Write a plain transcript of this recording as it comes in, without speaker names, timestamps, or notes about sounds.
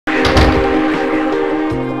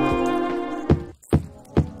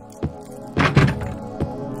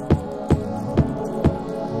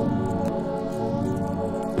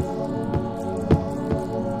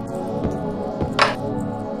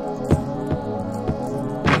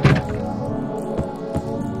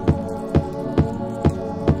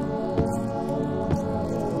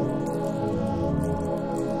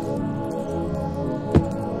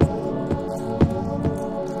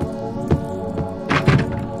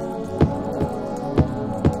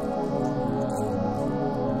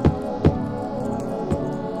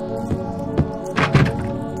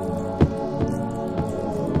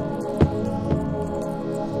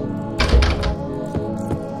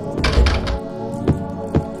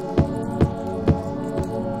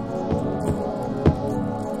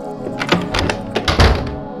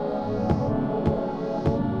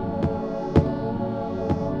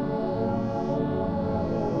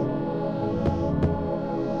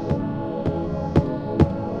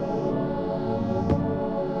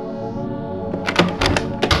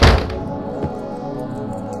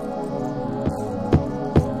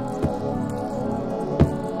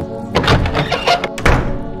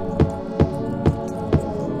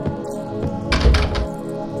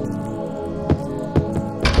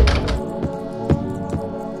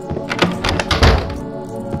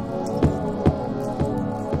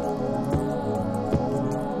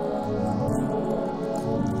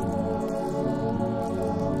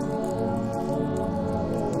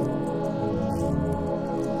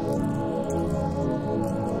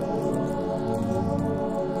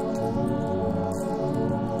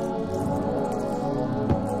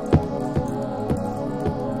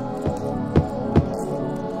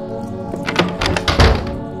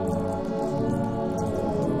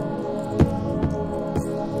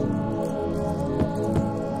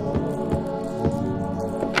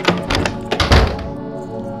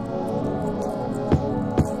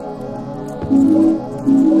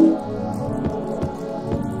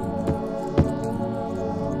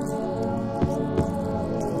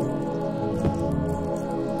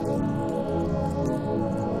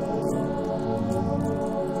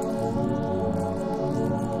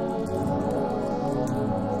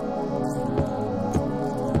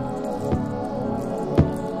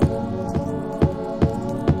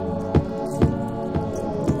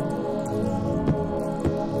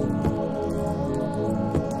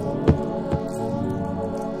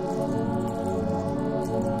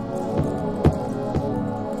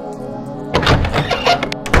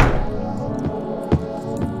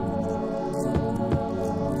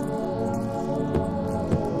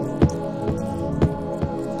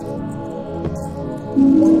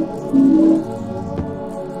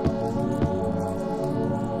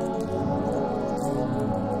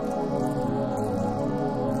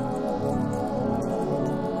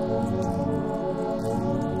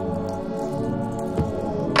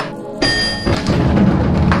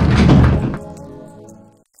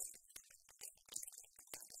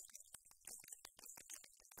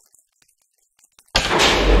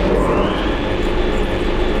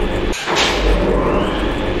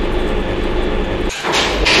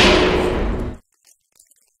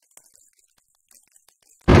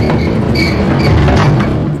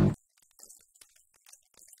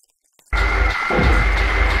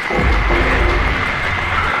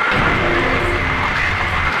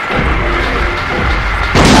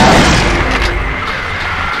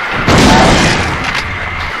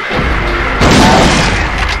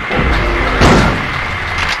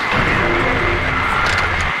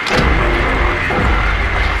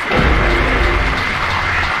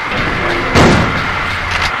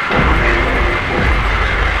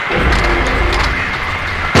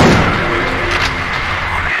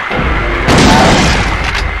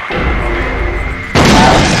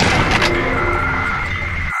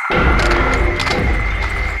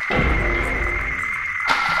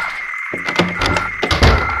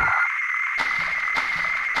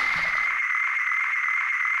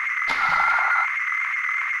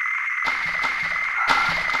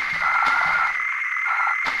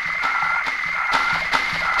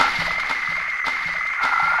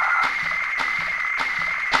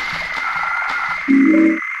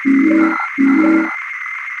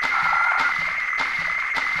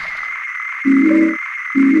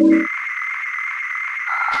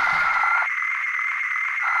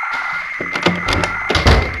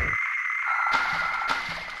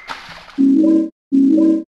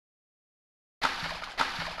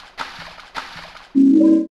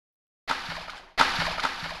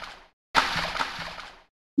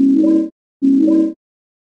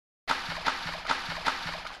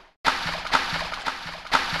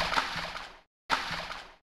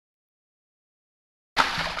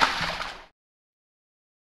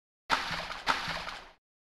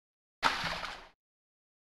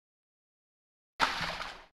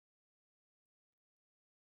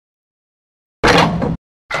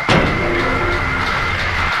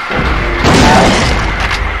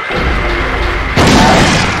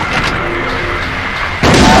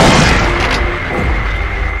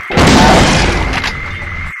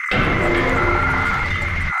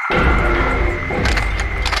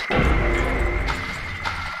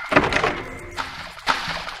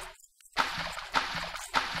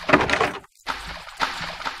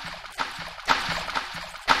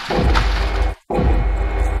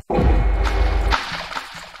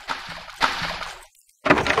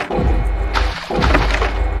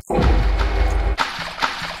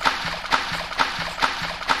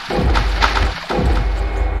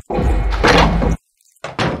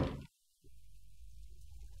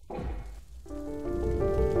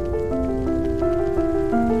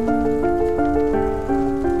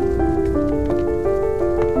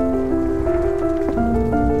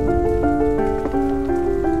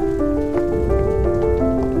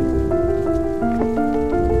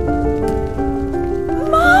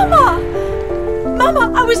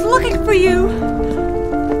was looking for you.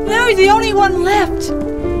 Now you're the only one left.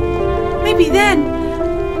 Maybe then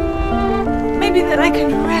I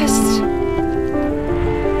can rest.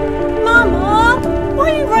 Mama,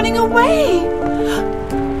 why are you running away?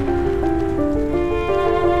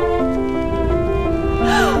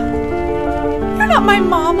 You're not my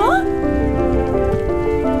mama.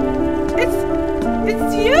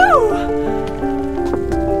 It's you.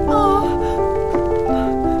 Oh,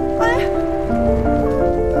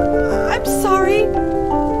 I'm sorry.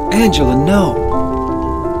 Angela, no.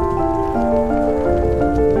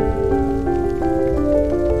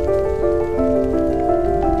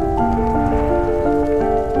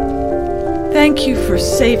 Thank you for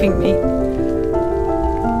saving me.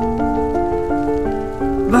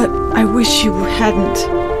 But I wish you hadn't.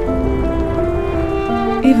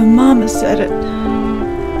 Even Mama said it.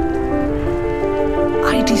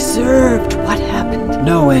 I deserved what happened.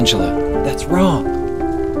 No, Angela, that's wrong.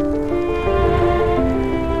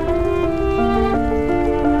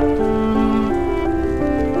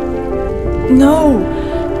 No,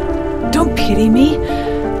 don't pity me.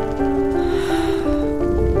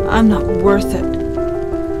 I'm not worth it.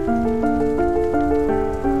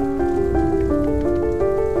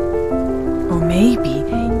 Or maybe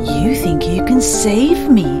you think you can save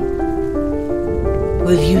me.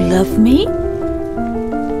 Will you love me?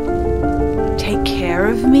 Take care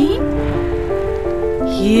of me?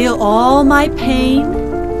 Heal all my pain?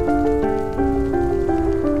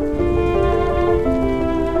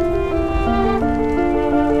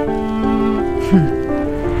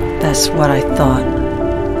 That's what I thought.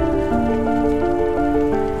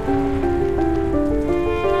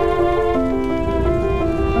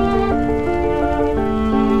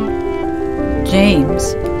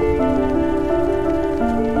 James,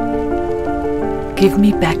 give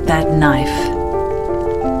me back that knife.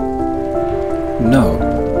 No,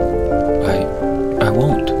 I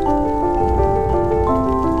won't.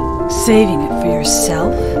 Saving it for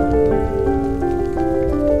yourself?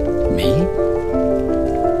 Me?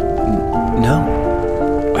 No,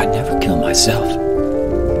 I'd never kill myself.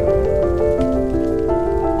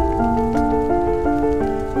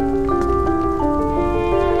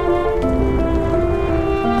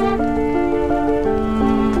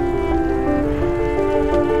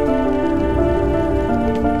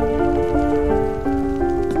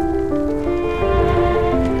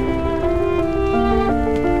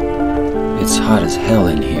 It's hot as hell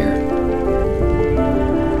in here.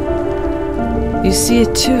 You see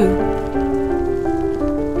it too.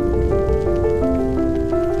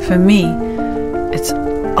 For me, it's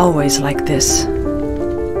always like this.